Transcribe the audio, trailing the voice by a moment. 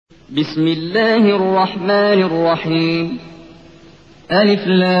بسم الله الرحمن الرحيم ألف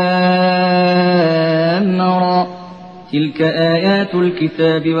لام را تلك آيات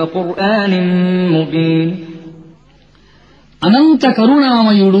الكتاب وقرآن مبين అనంత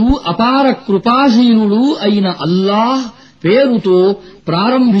కరుణామయుడు అపార కృపాశీలుడు అయిన అల్లాహ్ పేరుతో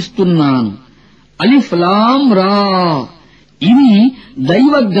ప్రారంభిస్తున్నాను. అలిఫ్ లాం రా. ఇవి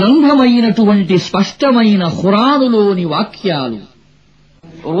దైవ గ్రంథమైనటువంటి స్పష్టమైన ఖురానులోని వాక్యాలు.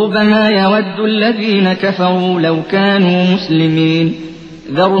 ربما يود الذين كفروا لو كانوا مسلمين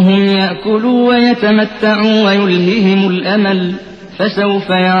ذرهم يأكلوا ويتمتعوا ويلههم الأمل فسوف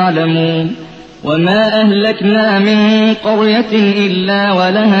يعلمون وما أهلكنا من قرية إلا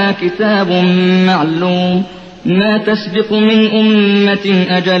ولها كتاب معلوم ما تسبق من أمة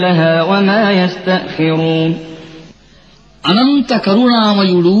أجلها وما يستأخرون అనంత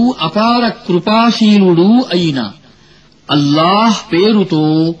కరుణామయుడు అపార కృపాశీలుడు అయిన అల్లాహ్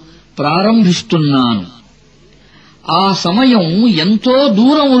పేరుతో ప్రారంభిస్తున్నాను. ఆ సమయం ఎంతో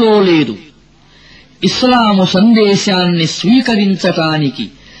దూరంలో లేదు. ఇస్లాము సందేశాన్ని స్వీకరించటానికి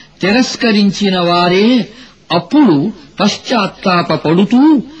తిరస్కరించిన వారే అప్పుడు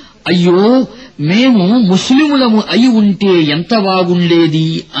పశ్చాత్తాపపడుతూ, అయ్యో మేము ముస్లిములము అయి ఉంటే ఎంత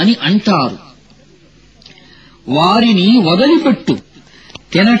బాగుండేది అని అంటారు. వారిని వదిలిపెట్టు.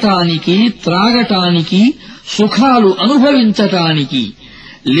 తినటానికి, త్రాగటానికి, సుఖాలు అనుభవించటానికి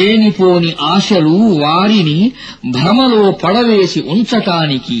లేనిపోని ఆశలు వారిని భ్రమలో పడవేసి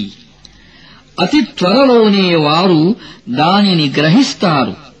ఉంచటానికి అతి త్వరలోనే వారు దానిని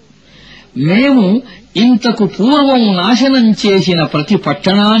గ్రహిస్తారు. మేము ఇంతకు పూర్వం నాశనం చేసిన ప్రతి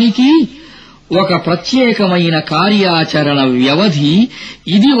పట్టణానికి ఒక ప్రత్యేకమైన కార్యాచరణ వ్యవధి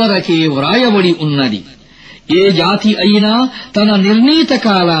ఇదివరకే వ్రాయబడి ఉన్నది. ఏ జాతి అయినా తన నిర్ణీత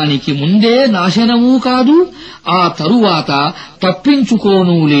కాలానికి ముందే నాశనమూ కాదు, ఆ తరువాత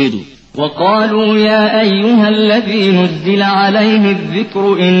తప్పించుకోనూ లేదు. وقالوا يا أيها الذي نزل عليه الذكر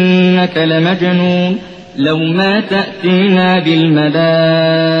إنك لمجنون لو ما تأتينا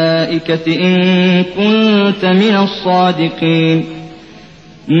بالملائكة إن كنت من الصادقين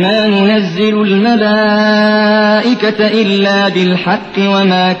ما ننزل الملائكة إلا بالحق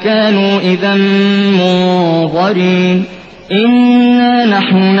وما كانوا إذا منظرين إنا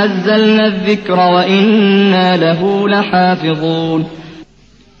نحن نزلنا الذكر وإنا له لحافظون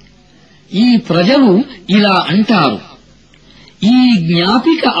ఈ ప్రజలు ఇలా అంటారు, ఈ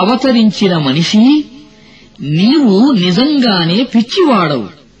జ్ఞాపిక అవతరించిన మనిషి, నీవు నిజంగానే పిచ్చివాడవు.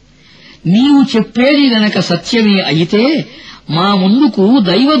 నీవు చెప్పేది గనక సత్యమే అయితే మా ముందుకు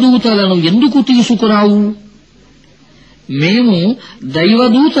దైవదూతలను ఎందుకు తీసుకురావు? మేము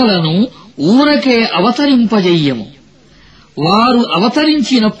దైవదూతలను ఊరకే అవతరింపజెయ్యము. వారు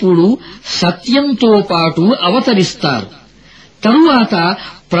అవతరించినప్పుడు సత్యంతో పాటు అవతరిస్తారు. తరువాత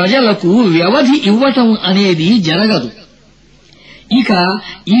ప్రజలకు వ్యవధి ఇవ్వటం అనేది జరగదు. ఇక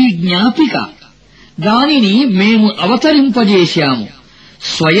ఈ జ్ఞాపిక, దానిని మేము అవతరింపజేశాము.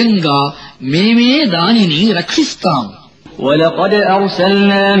 స్వయంగా మేమే దానిని రక్షిస్తాము. ولقد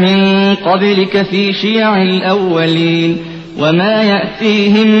أرسلنا من قبلك في شيع الأولين وما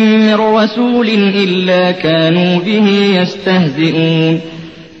يأتيهم من رسول إلا كانوا به يستهزئون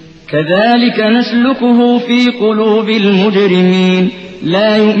كذلك نسلكه في قلوب المجرمين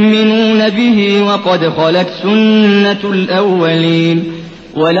لا يؤمنون به وقد خلت سنة الأولين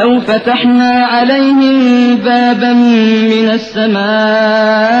ولو فتحنا عليهم بابا من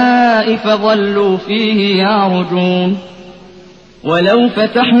السماء فظلوا فيه يعرجون ولو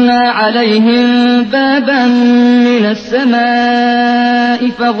فتحنا عليهم بابا من السماء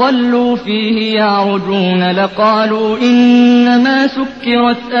فظلوا فيه يعرجون لقالوا إنما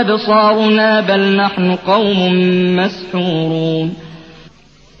سكرت أبصارنا بل نحن قوم مسحورون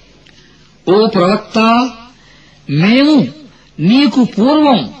ఓ ప్రవక్త, మేము నీకు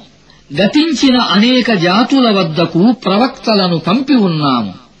పూర్వం గతించిన అనేక జాతుల వద్దకు ప్రవక్తలను పంపి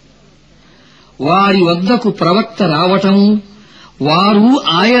ఉన్నాము. వారి వద్దకు ప్రవక్త రావటము, వారు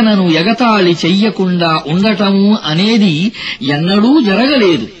ఆయనను ఎగతాళి చెయ్యకుండా ఉండటము అనేది ఎన్నడూ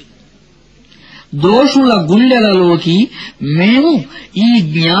జరగలేదు. దోషుల గుండెలలోకి మేము ఈ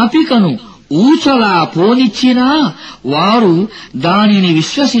జ్ఞాపికను ఊచలా పోనిచ్చినా వారు దానిని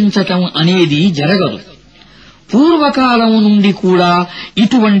విశ్వసించటం అనేది జరగదు. పూర్వకాలం నుండి కూడా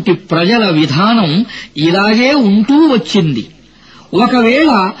ఇటువంటి ప్రజల విధానం ఇలాగే ఉంటూ వచ్చింది.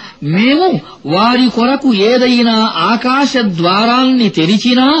 ఒకవేళ మేము వారి కొరకు ఏదైనా ఆకాశ ద్వారాన్ని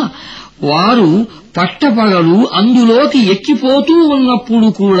తెరిచినా వారు పట్టపగలు అందులోకి ఎక్కిపోతూ ఉన్నప్పుడు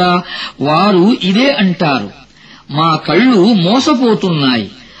కూడా వారు ఇదే అంటారు, మా కళ్ళు మోసపోతున్నాయి,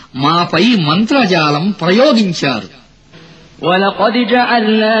 మాపై మంత్రజాలం ప్రయోగించారు. ولقد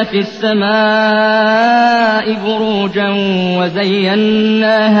جعلنا في السماء بروجا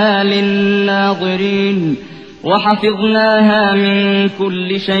وزيناها للناظرين وحفظناها من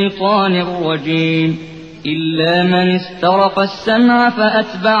كل شيطان رجيم إلا من استرق السمع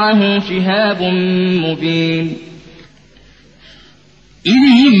فأتبعه شهاب مبين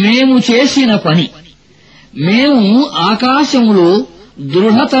ఇది మేము చేసిన పని. మేము ఆకాశములో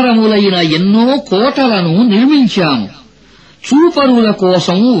దృఢతరములైన ఎన్నో కోటలను నిర్మించాము. చూపరుల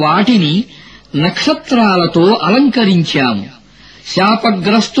కోసం వాటిని నక్షత్రాలతో అలంకరించాము.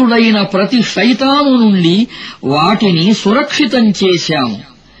 శాపగ్రస్తుడైన ప్రతి శైతాను నుండి వాటిని సురక్షితం చేశాము.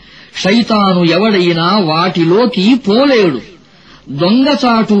 శైతాను ఎవడైనా వాటిలోకి పోలేడు,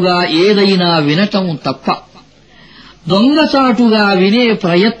 దొంగచాటుగా ఏదైనా వినటం తప్ప. దొంగచాటుగా వినే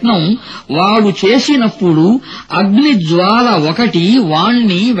ప్రయత్నం వాడు చేసినప్పుడు అగ్నిజ్వాల ఒకటి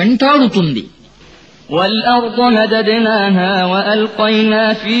వాణ్ణి వెంటాడుతుంది. وَالْأَرْضَ مَدَدْنَاهَا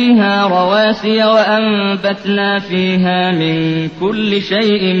وَأَلْقَيْنَا فِيهَا رَوَاسِيَ وَأَنبَتْنَا فِيهَا مِن كُلِّ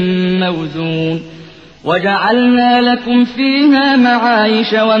شَيْءٍ مَّوْزُونٍ وَجَعَلْنَا لَكُمْ فِيهَا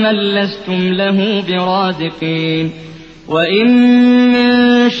مَعَايِشَ وَمَن لَّسْتُمْ لَهُ بِرَازِقِينَ وَإِن مِّن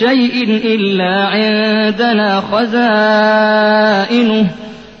شَيْءٍ إِلَّا عِندَنَا خَزَائِنُهُ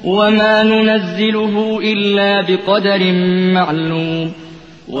وَمَا نُنَزِّلُهُ إِلَّا بِقَدَرٍ مَّعْلُومٍ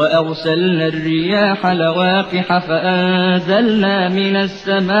وَأَرْسَلْنَا الرِّيَاحَ لَوَاقِحَ فَأَنزَلْنَا مِنَ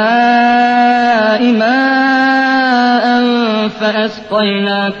السَّمَاءِ مَاءً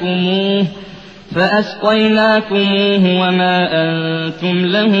فَأَسْقَيْنَاكُمُوهُ وَمَا أَنتُمْ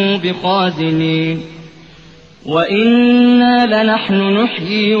لَهُ بِخَازِنِينَ وَإِنَّا لَنَحْنُ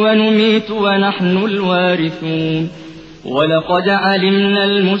نُحْيِي وَنُمِيتُ وَنَحْنُ الْوَارِثُونَ وَلَقَدْ عَلِمْنَا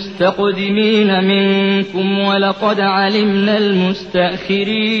الْمُسْتَقْدِمِينَ مِنكُمْ وَلَقَدْ عَلِمْنَا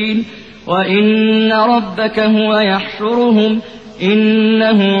الْمُسْتَأْخِرِينَ وَإِنَّ رَبَّكَ هُوَ يَحْشُرُهُمْ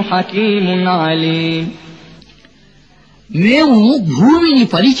إِنَّهُ حَكِيمٌ عَلِيمٌ మేము భూమిని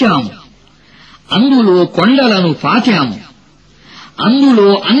పరిచాము, అందులో కొండలను పాతాము,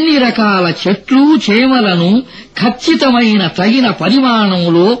 అందులో అన్ని రకాల చెట్లు చేమలను ఖచ్చితమైన తగిన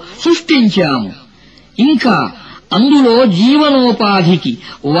పరిమాణంలో సృష్టించాము. ఇంకా అందులో జీవనోపాధికి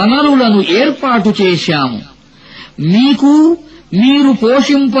వనరులను ఏర్పాటు చేశాము. మీకు మీరు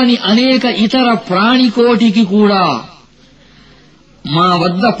పోషింపని అనేక ఇతర ప్రాణికోటికి కూడా మా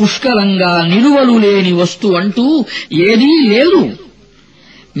వద్ద పుష్కలంగా నిలువలు లేని వస్తువంటూ ఏదీ లేదు.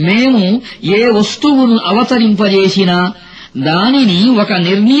 మేము ఏ వస్తువును అవతరింపజేసినా దానిని ఒక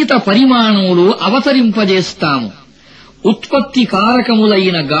నిర్ణీత పరిమాణంలో అవతరింపజేస్తాము. ఉత్పత్తి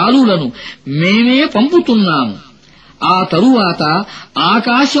కారకములైన గాలులను మేమే పంపుతున్నాము. ఆ తరువాత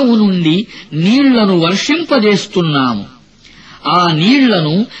ఆకాశము నుండి నీళ్లను వర్షింపజేస్తున్నాము. ఆ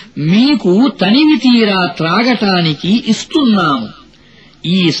నీళ్లను మీకు తనివితీరా త్రాగటానికి ఇస్తున్నాము.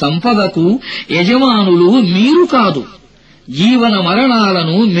 ఈ సంపదకు యజమానులు మీరు కాదు. జీవన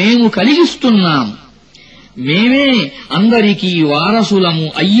మరణాలను మేము కలిగిస్తున్నాము. మేమే అందరికీ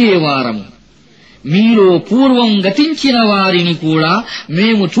వారసులము అయ్యేవారము. మీలో పూర్వం గతించిన వారిని కూడా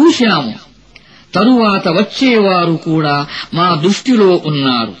మేము చూశాము. తరువాత వచ్చేవారు కూడా మా దృష్టిలో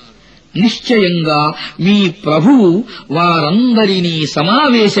ఉన్నారు. నిశ్చయంగా మీ ప్రభువు వారందరినీ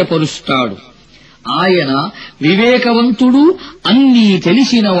సమావేశపరుస్తాడు. ఆయన వివేకవంతుడు, అన్నీ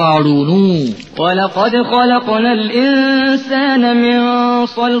తెలిసినవాడును. وَلَقَدْ خَلَقْنَا الْإِنسَانَ مِن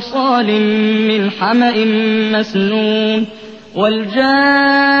صَلْصَالٍ مِّنْ حَمَإٍ مَّسْنُونٍ وَالْجَانَّ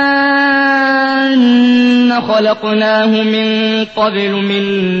خَلَقْنَاهُ مِن قَبْلُ مِن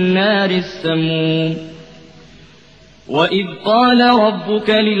نَّارِ السَّمُومِ وَإِذْ قَالَ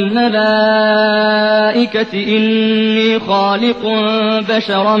رَبُّكَ لِلْمَلَائِكَةِ إِنِّي خَالِقٌ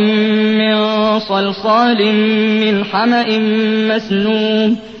بَشَرًا مِّن صَلْصَالٍ مِّنْ حَمَإٍ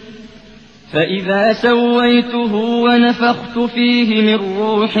مَّسْنُونٍ فَإِذَا سَوَّيْتُهُ وَنَفَخْتُ فِيهِ مِن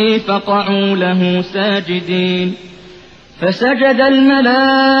رُّوحِي فَقَعُوا لَهُ سَاجِدِينَ فَسَجَدَ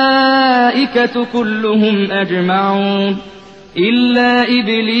الْمَلَائِكَةُ كُلُّهُمْ أَجْمَعُونَ إِلَّا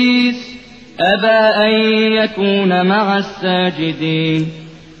إِبْلِيسَ أَبَىٰ أَن يَكُونَ مَعَ السَّاجِدِينَ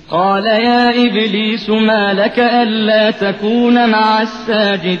قَالَ يَا إِبْلِيسُ مَا لَكَ أَلَّا تَكُونَ مَعَ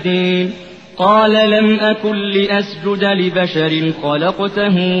السَّاجِدِينَ قَالَ لَمْ أَكُن لِّأَسْجُدَ لِبَشَرٍ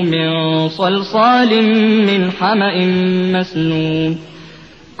خَلَقْتَهُ مِن صَلْصَالٍ مِّنْ حَمَإٍ مَّسْنُونٍ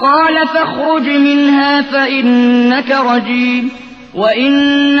قَالَ فَاخْرُجْ مِنْهَا فَإِنَّكَ رَجِيمٌ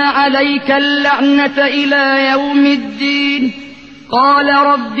وَإِنَّ عَلَيْكَ اللَّعْنَةَ إِلَىٰ يَوْمِ الدِّينِ قَالَ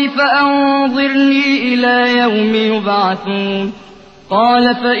رَبِّ فَأَنظِرْنِي إِلَىٰ يَوْمِ يُبْعَثُونَ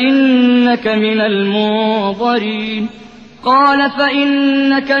قَالَ فَإِنَّكَ مِنَ الْمُنظَرِينَ قال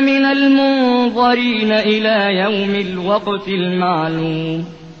فإنك من المنظرين إلى يوم الوقت المعلوم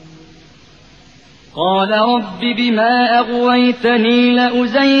قال رب بما أغويتني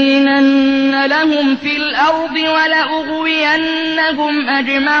لأزينن لهم في الأرض ولأغوينهم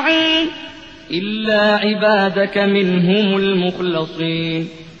أجمعين إلا عبادك منهم المخلصين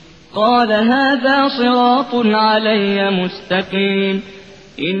قال هذا صراط علي مستقيم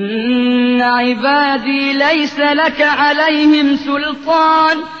إن عبادي ليس لك عليهم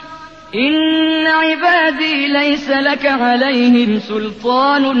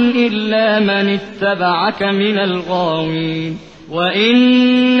سلطان إلا من اتبعك من الغاوين وإن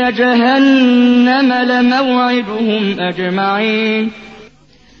جهنم لموعدهم أجمعين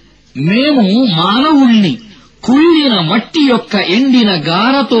మేము మానవుల్ని కుళ్ళిన మట్టి యొక్క ఎండిన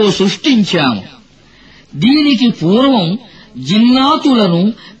గారతో సృష్టించాము. దీనికి పూర్వం జిన్నాతులను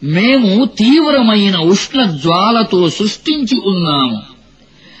మేము తీవ్రమైన ఉష్ణజ్వాలతో సృష్టించి ఉన్నాము.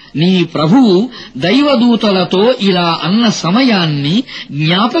 నీ ప్రభువు దైవదూతలతో ఇలా అన్న సమయాన్ని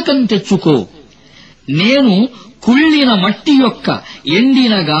జ్ఞాపకం తెచ్చుకో. నేను కుళ్ళిన మట్టి యొక్క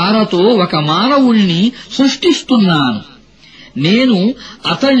ఎండిన గారతో ఒక మానవుణ్ణి సృష్టిస్తున్నాను. నేను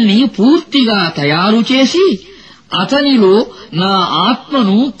అతణ్ణి పూర్తిగా తయారు చేసి అతనిలో నా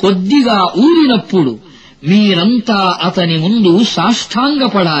ఆత్మను కొద్దిగా ఊరినప్పుడు మీరంతా అతని ముందు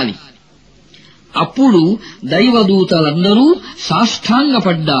సాష్టాంగపడాలి. అప్పుడు దైవదూతలందరూ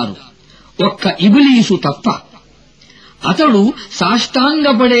సాష్టాంగపడ్డారు, ఒక్క ఇబ్లీసు తప్ప. అతడు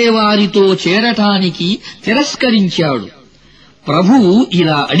సాష్టాంగపడేవారితో చేరటానికి తిరస్కరించాడు. ప్రభువు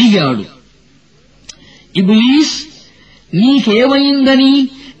ఇలా అడిగాడు, ఇబ్లీస్, నీకేమైందని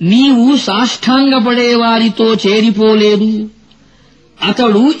నీవు సాష్టాంగపడేవారితో చేరిపోలేదు?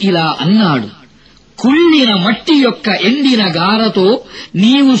 అతడు ఇలా అన్నాడు, కుళ్ళిన మట్టి యొక్క ఎండిన గారతో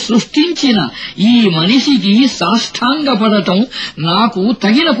నీవు సృష్టించిన ఈ మనిషికి సాష్టాంగపడటం నాకు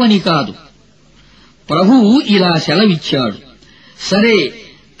తగిన పని కాదు. ప్రభువు ఇలా సెలవిచ్చాడు, సరే,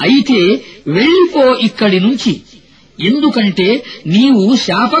 అయితే వెళ్ళిపో ఇక్కడి నుంచి, ఎందుకంటే నీవు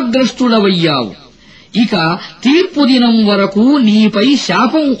శాపగ్రస్తుడవయ్యావు. ఇక తీర్పు దినం వరకు నీపై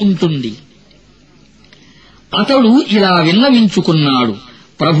శాపం ఉంటుంది. అతడు ఇలా విన్నవించుకున్నాడు,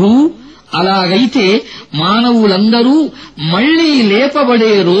 ప్రభూ, అలాగైతే మానవులందరూ మళ్లీ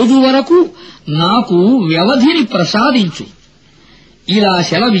లేపబడే రోజు వరకు నాకు వ్యవధిని ప్రసాదించు. ఇలా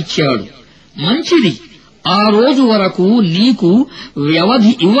సెలవిచ్చాడు, మంచిది, ఆ రోజు వరకు నీకు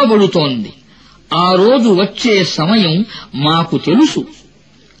వ్యవధి ఇవ్వబడుతోంది. ఆ రోజు వచ్చే సమయం మాకు తెలుసు.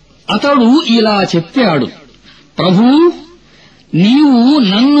 అతడు ఇలా చెప్పాడు, ప్రభూ, నీవు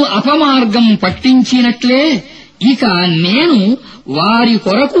నన్ను అపమార్గం పట్టించినట్లే ఇక నేను వారి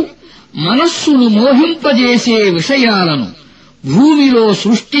కొరకు మనస్సును మోహింపజేసే విషయాలను భూమిలో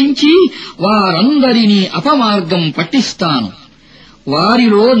సృష్టించి వారందరినీ అపమార్గం పట్టిస్తాను.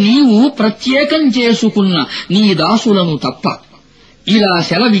 వారిలో నీవు ప్రత్యేకం చేసుకున్న నీ దాసులను తప్ప. ఇలా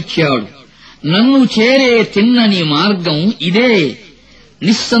సెలవిచ్చాడు, నన్ను చేరే తిన్నని మార్గం ఇదే.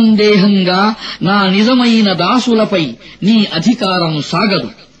 నిస్సందేహంగా నా నిజమైన దాసులపై నీ అధికారం సాగదు.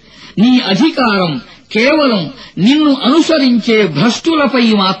 నీ అధికారం కేవలం నిన్ను అనుసరించే భ్రష్టులపై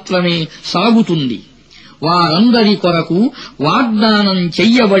మాత్రమే సాగుతుంది. వారందరి కొరకు వాగ్దానం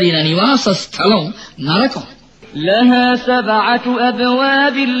చెయ్యబడిన నివాస స్థలం నరకం. لها 7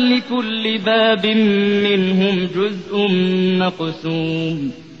 أبواب لكل باب منهم جزء مقسوم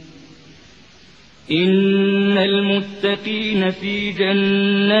إن المتقين في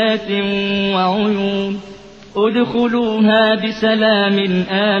جنات وعيون ادخلوها بسلام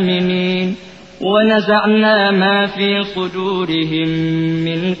آمنين ونزعنا ما في صدورهم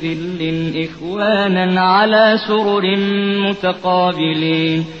من غل إخوانا على سرر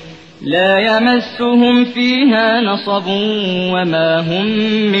متقابلين لا يمسهم فيها نصب وما هم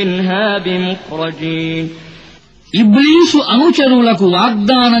منها بمخرجين. ఇబ్లీసు అనుచరులకు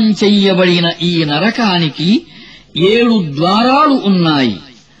వాగ్దానం చెయ్యబడిన ఈ నరకానికి 7 ద్వారాలు ఉన్నాయి.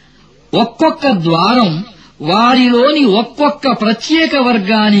 ఒక్కొక్క ద్వారం వారిలోని ఒక్కొక్క ప్రత్యేక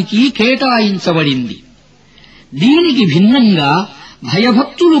వర్గానికి కేటాయించబడింది. దీనికి భిన్నంగా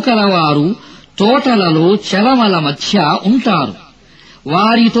భయభక్తులు కలవారు తోటలలో చెలమల మధ్య ఉంటారు.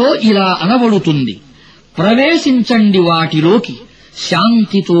 వారితో ఇలా అనబడుతుంది, ప్రవేశించండి వాటిలోకి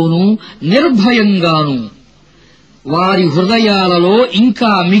శాంతితోనూ నిర్భయంగానూ. వారి హృదయాలలో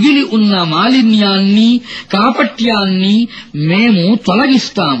ఇంకా మిగిలి ఉన్న మాలిన్యాన్ని, కాపట్యాన్ని మేము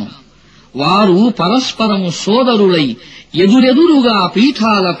తొలగిస్తాము. వారు పరస్పరం సోదరులై ఎదురెదురుగా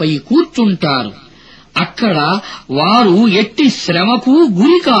పీఠాలపై కూర్చుంటారు. అక్కడ వారు ఎట్టి శ్రమకు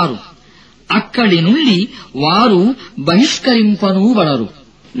గురికారు. అక్కడి నుండి వారు బహిష్కరింపనూబడరు.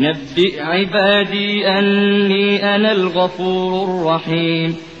 نبئ عبادي أني أنا الغفور الرحيم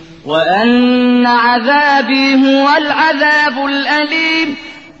وأن عذابي هو العذاب الأليم.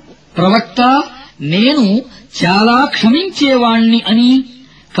 ప్రవక్త, నేను చాలా క్షమించేవాణ్ణి అని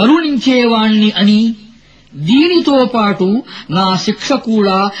కరుణించేవాణ్ణి అని, దీనితో పాటు నా శిక్ష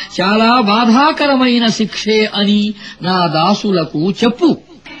కూడా చాలా బాధాకరమైన శిక్షే అని నా దాసులకు చెప్పు.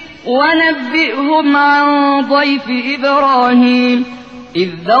 وَنَبِّئْهُمْ عَنْ ضَيْفِ إِبْرَاهِيمَ إِذْ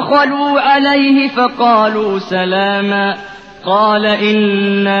دَخَلُوا عَلَيْهِ فَقَالُوا سَلَامًا قَالَ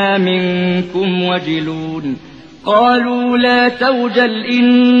إِنَّا مِنكُمْ وَجِلُونَ قَالُوا لَا تَوْجَلْ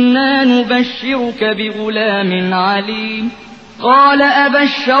إِنَّا نُبَشِّرُكَ بِغُلَامٍ عَلِيمٍ قَالَ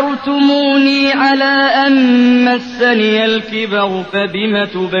أَبَشَّرْتُمُونِي عَلَىٰ أَن مَّسَّنِيَ الْكِبَرُ فَبِمَ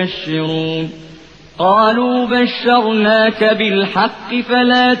تُبَشِّرُونَ قَالُوا بَشَّرْنَاكَ بِالْحَقِّ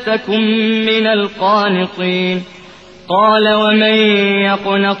فَلَا تَكُن مِّنَ الْقَانِطِينَ قَالَ وَمَن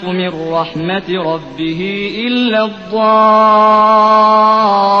يَقْنَطُ مِن رَّحْمَةِ رَبِّهِ إِلَّا الضَّالُّونَ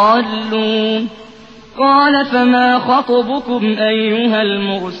قَالَ فَمَا خَطْبُكُمْ أَيُّهَا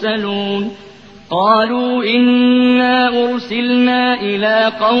الْمُرْسَلُونَ قَالُوا إِنَّا أُرْسِلْنَا إِلَىٰ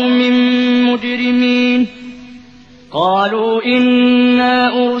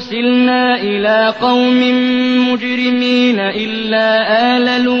قَوْمٍ مُّجْرِمِينَ إِلَّا آلَ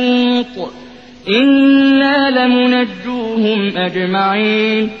لُوطٍ إِنَّا لَمُنَجُّوهُمْ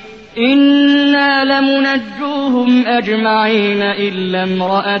أَجْمَعِينَ إِلَّا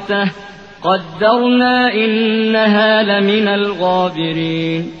امْرَأَتَهُ قَدَّرْنَا إِنَّهَا لَمِنَ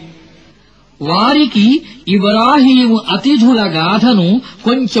الْغَابِرِينَ. వారికి ఇబ్రాహీము అతిథుల గాథను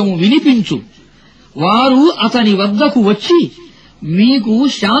కొంచెం వినిపించు. వారు అతని వద్దకు వచ్చి, మీకు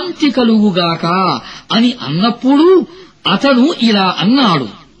శాంతి కలుగుగాక అని అన్నప్పుడు అతను ఇలా అన్నాడు,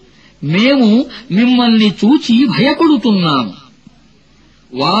 మేము మిమ్మల్ని చూచి భయపడుతున్నాము.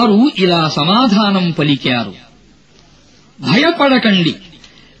 వారు ఇలా సమాధానం పలికారు, భయపడకండి,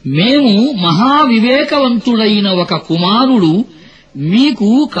 మేము మహావివేకవంతుడైన ఒక కుమారుడు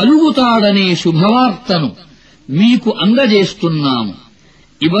మీకు కలుగుతాడనే శుభవార్తను మీకు అందజేస్తున్నాము.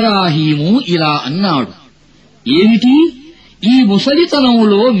 ఇబ్రాహీము ఇలా అన్నాడు, ఏమిటి, ఈ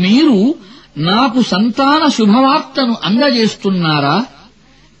ముసలితనంలో మీరు నాకు సంతాన శుభవార్తను అందజేస్తున్నారా?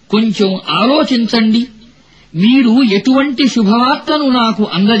 కొంచెం ఆలోచించండి, మీరు ఎటువంటి శుభవార్తను నాకు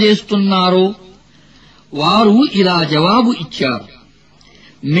అందజేస్తున్నారో. వారు ఇలా జవాబు ఇచ్చారు,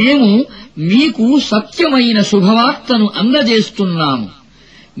 మేము మీకు సత్యమైన శుభవార్తను అందజేస్తున్నాము,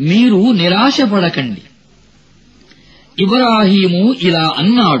 మీరు నిరాశపడకండి. ఇబ్రాహీము ఇలా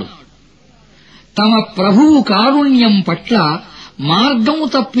అన్నాడు, తమ ప్రభువు కారుణ్యం పట్ల మార్గం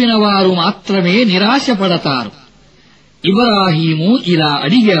తప్పిన వారు మాత్రమే నిరాశపడతారు. ఇబ్రాహీము ఇలా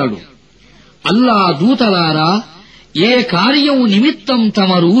అడిగాడు, అల్లా దూతలారా, ఏ కార్యం నిమిత్తం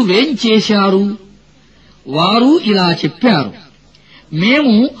తమరు వేంచేశారు? వారు ఇలా చెప్పారు,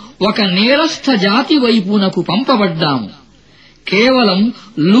 మేము ఒక నేరస్థ జాతి వైపునకు పంపబడ్డాము. కేవలం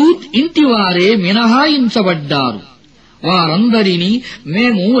లూత్ ఇంటివారే మినహాయించబడ్డారు. వారందరినీ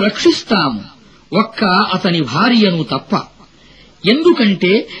మేము రక్షిస్తాము, ఒక్క అతని భార్యను తప్ప.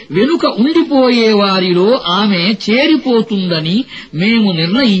 ఎందుకంటే వెనుక ఉండిపోయే వారిలో ఆమె చేరిపోతుందని మేము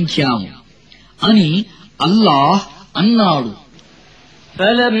నిర్ణయించాము అని అల్లాహ్ అన్నాడు.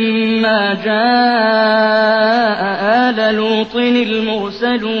 فَلَمَّا جَاءَ آلَ لُوطٍ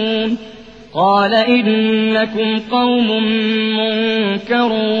الْمُرْسَلُونَ قَالَ إِنَّكُمْ قَوْمٌ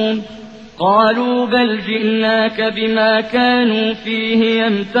مُّنكَرُونَ قَالُوا بَلْ جِئْنَاكَ بِمَا كَانُوا فِيهِ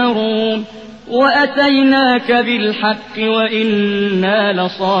يَمْتَرُونَ وَأَتَيْنَاكَ بِالْحَقِّ وَإِنَّا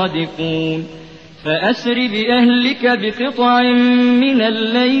لَصَادِقُونَ فَأَسْرِ بِأَهْلِكَ بِقِطْعٍ مِّنَ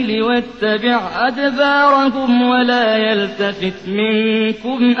اللَّيْلِ وَاتَّبِعْ أَدْبَارَهُمْ وَلَا يَلْتَفِتْ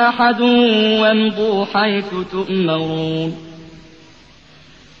مِنكُمْ أَحَدٌ وَامْضُوا حَيْثُ تُؤْمَرُونَ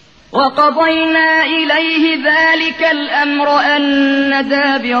وَقَضَيْنَا إِلَيْهِ ذَلِكَ الْأَمْرَ أَنَّ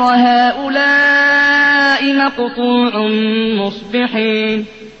دَابِرَ هَٰؤُلَاءِ مَقْطُوعٌ مُصْبِحِينَ.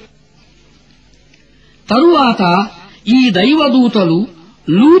 తరువాత ఈ దైవదూతలు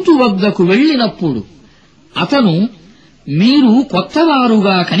లూతు వద్దకు వెళ్ళినప్పుడు అతను, మీరు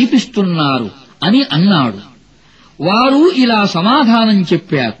కొత్తవారుగా కనిపిస్తున్నారు అని అన్నాడు. వారు ఇలా సమాధానం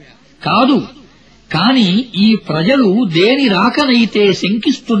చెప్పారు, కాదు, కాని ఈ ప్రజలు దేని రాకనైతే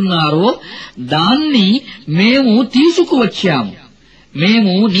శంకిస్తున్నారో దాన్ని మేము తీసుకువచ్చాము.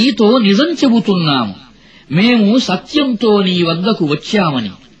 మేము నీతో నిజం చెబుతున్నాము, మేము సత్యంతో నీ వద్దకు వచ్చామని.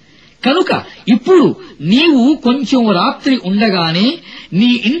 కనుక ఇప్పుడు నీవు కొంచెం రాత్రి ఉండగానే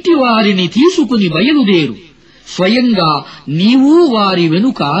నీ ఇంటి వారిని తీసుకుని బయలుదేరు. స్వయంగా నీవు వారి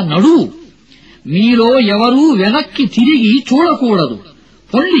వెనుక నడువు. మీలో ఎవరూ వెనక్కి తిరిగి చూడకూడదు.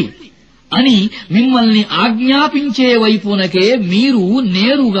 పొండి అని మిమ్మల్ని ఆజ్ఞాపించే వైపునకే మీరు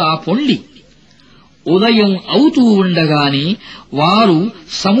నేరుగా పొండి. ఉదయం అవుతూ ఉండగానే వారు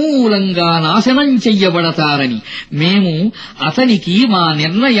సమూలంగా నాశనం చెయ్యబడతారని మేము అతనికి మా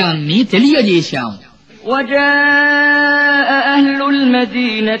నిర్ణయాన్ని తెలియజేశాము. وجاء أهل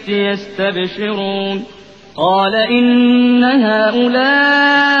المدينة يستبشرون قال إن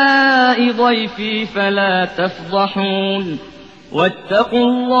هؤلاء ضيفي فلا تفضحون واتقوا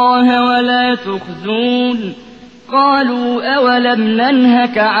الله ولا تخزون قالوا أولم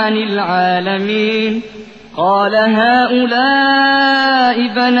ننهك عن العالمين قال هؤلاء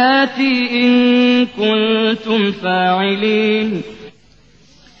بناتي إن كنتم فاعلين.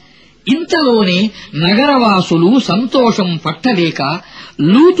 ఇంతలోనే నగరవాసులు సంతోషం పట్టలేక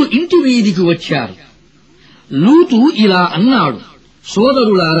లూతు ఇంటి వీధికి వచ్చారు. లూతు ఇలా అన్నాడు,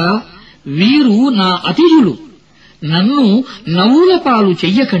 సోదరులారా, వీరు నా అతిథులు. నన్ను నవ్వులపాలు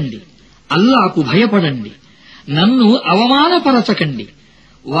చెయ్యకండి. అల్లాకు భయపడండి. నన్ను అవమానపరచకండి.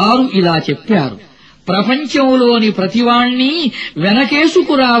 వారు ఇలా చెప్పారు, ప్రపంచంలోని ప్రతివాణ్ణీ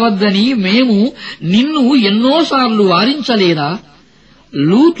వెనకేసుకురావద్దని మేము నిన్ను ఎన్నోసార్లు వారించలేదా?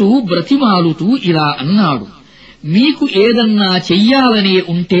 లూతు బ్రతిమాలుతూ ఇలా అన్నాడు, మీకు ఏదన్నా చెయ్యాలనే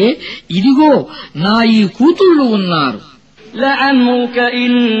ఉంటే ఇదిగో నా ఈ కూతుళ్లు ఉన్నారు. لعمرك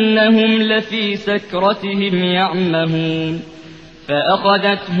إنهم لفي سكرتهم يعمهون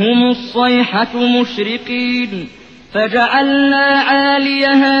فأخذتهم الصيحة مشرقين فجعلنا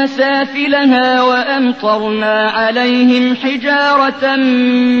عاليها سافلها وأمطرنا عليهم حجارة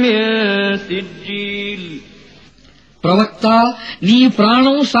من سجيل. ప్రవక్త, నీ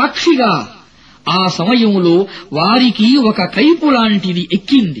ప్రాణం సాక్షిగా ఆ సమయంలో వారికి ఒక కైపు లాంటిది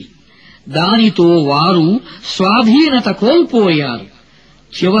ఎక్కింది. దానితో వారు స్వాధీనత కోల్పోయారు.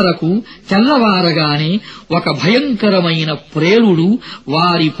 చివరకు తెల్లవారగానే ఒక భయంకరమైన ప్రేలుడు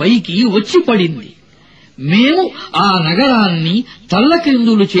వారిపైకి వచ్చిపడింది. మేము ఆ నగరాన్ని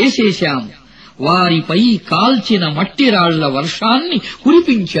తల్లకిందులు చేసేశాము. వారిపై కాల్చిన మట్టిరాళ్ల వర్షాన్ని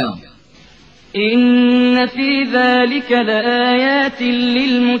కురిపించాము. إن في ذلك لآيات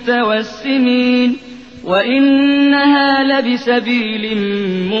للمتوسمين وإنها لبسبيل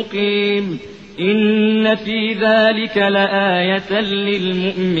مقيم إن في ذلك لآية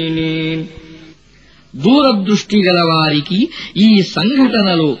للمؤمنين. దూరదృష్టి గల వారికి ఈ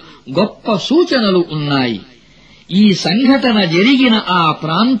సంఘటనలో గొప్ప సూచనలు ఉన్నాయి. ఈ సంఘటన జరిగిన ఆ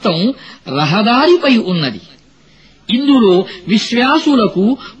ప్రాంతం రహదారిపై ఉన్నది. ఇందులో విశ్వాసులకు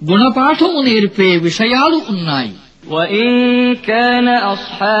గుణపాఠము నేర్పే విషయాలు ఉన్నాయి. وإن كان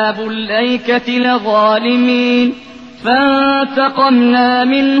أصحاب الأيكة لظالمين فانتقمنا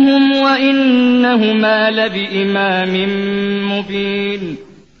منهم وإنهما لبإمام مبين.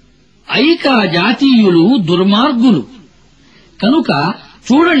 ఐకా జాతీయులు దుర్మార్గులు కనుక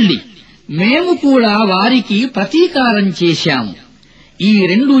చూడండి, మేము కూడా వారికి ప్రతీకారం చేశాము. ఈ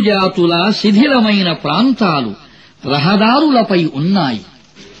రెండు జాతుల శిథిలమైన ప్రాంతాలు రహదారులపై ఉన్నాయి.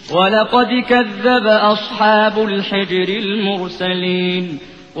 ولقد كذب أصحاب الحجر المرسلين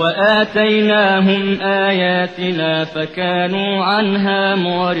وآتيناهم آياتنا فكانوا عنها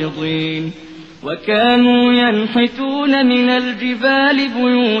معرضين وكانوا ينحتون من الجبال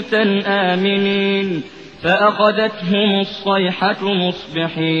بيوتا آمنين فأخذتهم الصيحة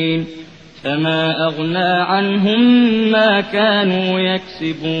مصبحين فما أغنى عنهم ما كانوا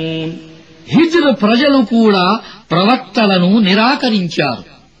يكسبون. హిజ్ర్ ప్రజలు కూడా ప్రవక్తలను నిరాకరించారు.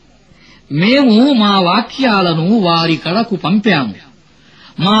 మేము మా వాక్యాలను వారి కడకు పంపాము,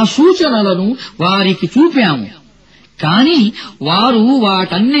 మా సూచనలను వారికి చూపాము. కాని వారు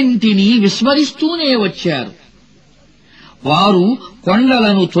వాటన్నింటినీ విస్మరిస్తూనే వచ్చారు. వారు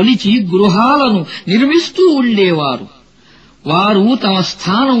కొండలను తొలిచి గృహాలను నిర్మిస్తూ ఉండేవారు. వారు తమ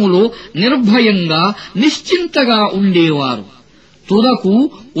స్థానంలో నిర్భయంగా నిశ్చింతగా ఉండేవారు. తుదకు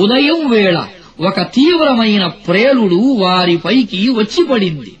ఉదయం వేళ ఒక తీవ్రమైన ప్రేలుడు వారిపైకి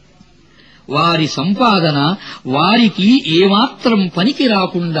వచ్చిపడింది. వారి సంపాదన వారికి ఏమాత్రం పనికి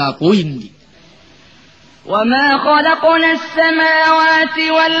రాకుండా పోయింది. وما خلقنا السماوات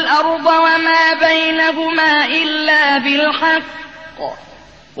والأرض وما بينهما إلا بالحق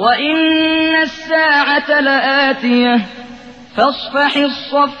وإن الساعة لآتية فاصفح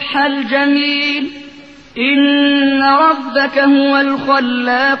الصفح الجميل إن ربك هو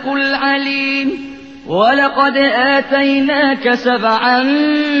الخلاق العليم ولقد آتيناك 7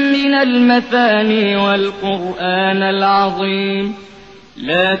 من المثاني والقرآن العظيم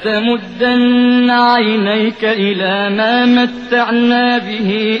لا تمدن عينيك إلى ما متعنا به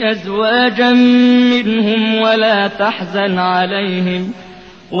أزواجا منهم ولا تحزن عليهم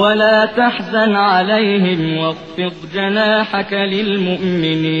ولا تحزن عليهم واخفض جناحك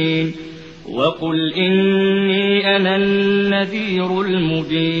للمؤمنين وقل إني أنا النذير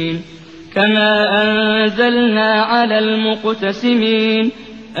المبين كما أنزلنا على المقتسمين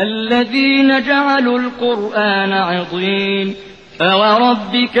الذين جعلوا القرآن عضين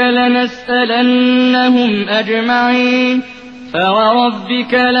فوربك لنسألنهم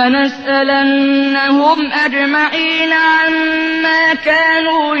أجمعين عما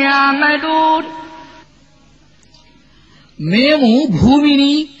كانوا يعملون మేము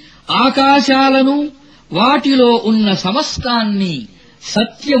భూమిని ఆకాశాలను వాటిలో ఉన్న సమస్తాన్ని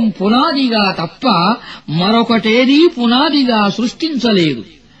సత్యం పునాదిగా తప్ప మరొకటేదీ పునాదిగా సృష్టించలేదు.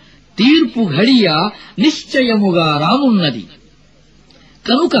 తీర్పు ఘడియ నిశ్చయముగా రానున్నది.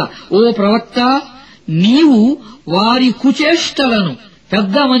 కనుక ఓ ప్రవక్త, నీవు వారి కుచేష్టలను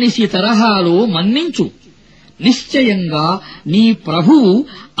పెద్ద మనిషి తరహాలో మన్నించు. నిశ్చయంగా నీ ప్రభువు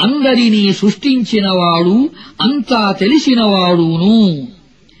అందరినీ సృష్టించినవాడు, అంతా తెలిసినవాడును.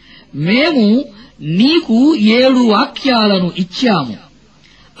 మేము నీకు 7 వాక్యాలను ఇచ్చాము.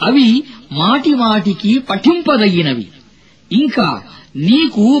 అవి మాటిమాటికి పఠింపదగినవి. ఇంకా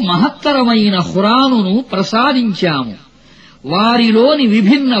నీకు మహత్తరమైన ఖురానును ప్రసాదించాము. వారిలోని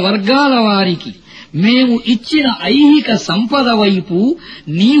విభిన్న వర్గాల వారికి మేము ఇచ్చిన ఐహిక సంపద వైపు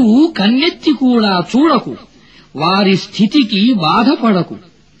నీవు కన్నెత్తి కూడా చూడకు. వారి స్థితికి బాధపడకు.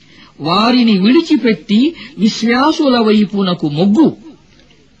 వారిని విడిచిపెట్టి విశ్వాసుల వైపునకు మొగ్గు.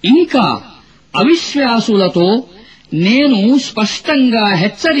 ఇంకా అవిశ్వాసులతో నేను స్పష్టంగా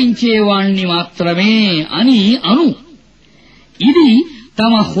హెచ్చరించేవాణ్ణి మాత్రమే అని అను. ఇది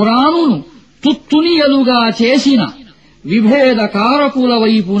తమ ఖురానును తుత్తునియలుగా చేసిన విభేదకారకుల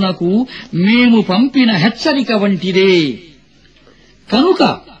వైపునకు మేము పంపిన హెచ్చరిక వంటిదే. కనుక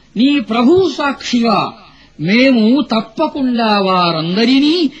నీ ప్రభువు సాక్షిగా మేము తప్పకుండా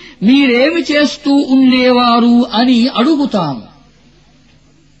వారందరినీ మీరేమి చేస్తూ ఉండేవారు అని అడుగుతాము.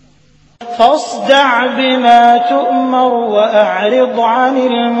 فاصدع بما تؤمر وأعرض عن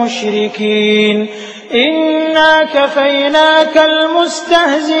المشركين إنا كفيناك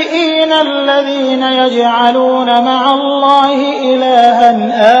المستهزئين الذين يجعلون مع الله إلها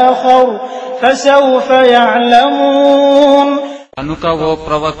آخر فسوف يعلمون కనుక ఓ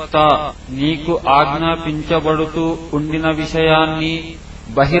ప్రవక్త, నీకు ఆజ్ఞాపించబడుతూ ఉండిన విషయాన్ని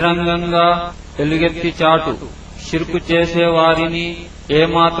బహిరంగంగా ఎలుగెత్తి చాటు. షిర్కు చేసేవారిని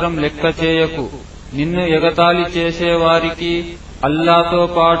ఏమాత్రం లెక్క చేయకు. నిన్ను ఎగతాళి చేసేవారికి అల్లాతో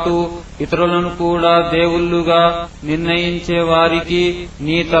పాటు ఇతరులను కూడా దేవుళ్లుగా నిర్ణయించే వారికి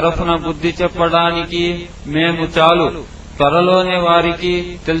నీ తరఫున బుద్ధి చెప్పడానికి మేము చాలు. త్వరలోనే వారికి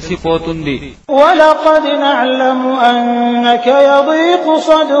తెలిసిపోతుంది. وَلَقَدْ نَعْلَمُ أَنَّكَ يَضِيقُ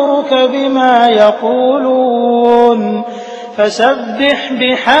صَدْرُكَ بِمَا يَقُولُونَ فَسَبِّحْ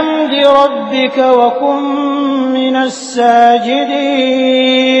بِحَمْدِ رَبِّكَ وَكُن مِّنَ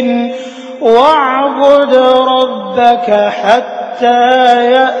السَّاجِدِينَ وَاعْبُدْ رَبَّكَ حَتَّى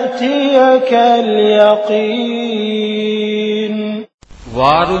يَأْتِيَكَ الْيَقِينُ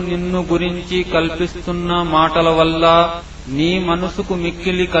వారు నిన్ను గురించి కల్పిస్తున్న మాటల వల్ల నీ మనసుకు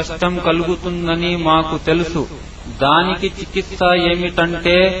మిక్కిలి కష్టం కలుగుతుందని మాకు తెలుసు. దానికి చికిత్స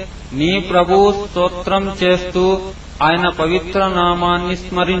ఏమిటంటే నీ ప్రభువు స్తోత్రం చేస్తూ ఆయన పవిత్ర నామాన్ని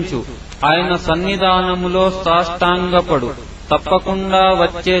స్మరించు. ఆయన సన్నిధానములో సాష్టాంగపడు. తప్పకుండా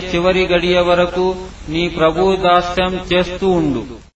వచ్చే చివరి గడియ వరకు నీ ప్రభువు దాస్యం చేస్తూ ఉండు.